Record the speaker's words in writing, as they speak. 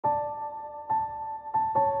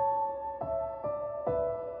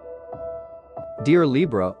Dear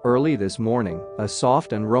Libra, early this morning, a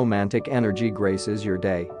soft and romantic energy graces your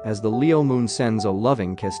day as the Leo moon sends a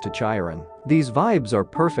loving kiss to Chiron. These vibes are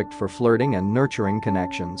perfect for flirting and nurturing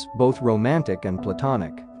connections, both romantic and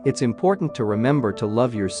platonic. It's important to remember to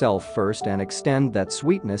love yourself first and extend that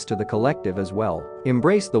sweetness to the collective as well.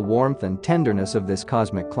 Embrace the warmth and tenderness of this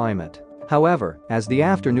cosmic climate. However, as the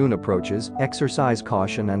afternoon approaches, exercise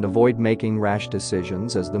caution and avoid making rash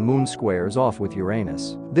decisions as the moon squares off with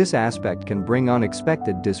Uranus. This aspect can bring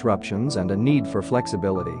unexpected disruptions and a need for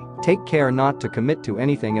flexibility. Take care not to commit to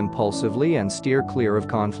anything impulsively and steer clear of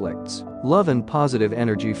conflicts. Love and positive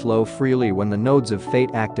energy flow freely when the nodes of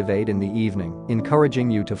fate activate in the evening, encouraging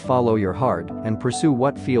you to follow your heart and pursue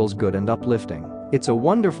what feels good and uplifting. It's a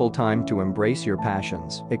wonderful time to embrace your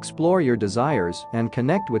passions, explore your desires, and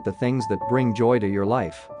connect with the things that bring joy to your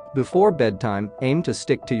life. Before bedtime, aim to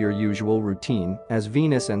stick to your usual routine, as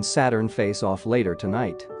Venus and Saturn face off later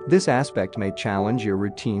tonight. This aspect may challenge your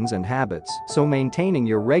routines and habits, so maintaining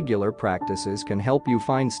your regular practices can help you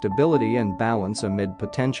find stability and balance amid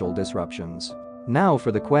potential disruptions. Now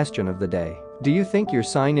for the question of the day. Do you think your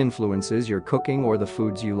sign influences your cooking or the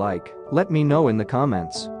foods you like? Let me know in the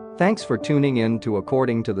comments. Thanks for tuning in to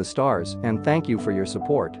According to the Stars, and thank you for your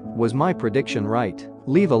support. Was my prediction right?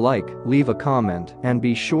 Leave a like, leave a comment, and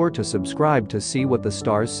be sure to subscribe to see what the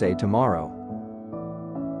stars say tomorrow.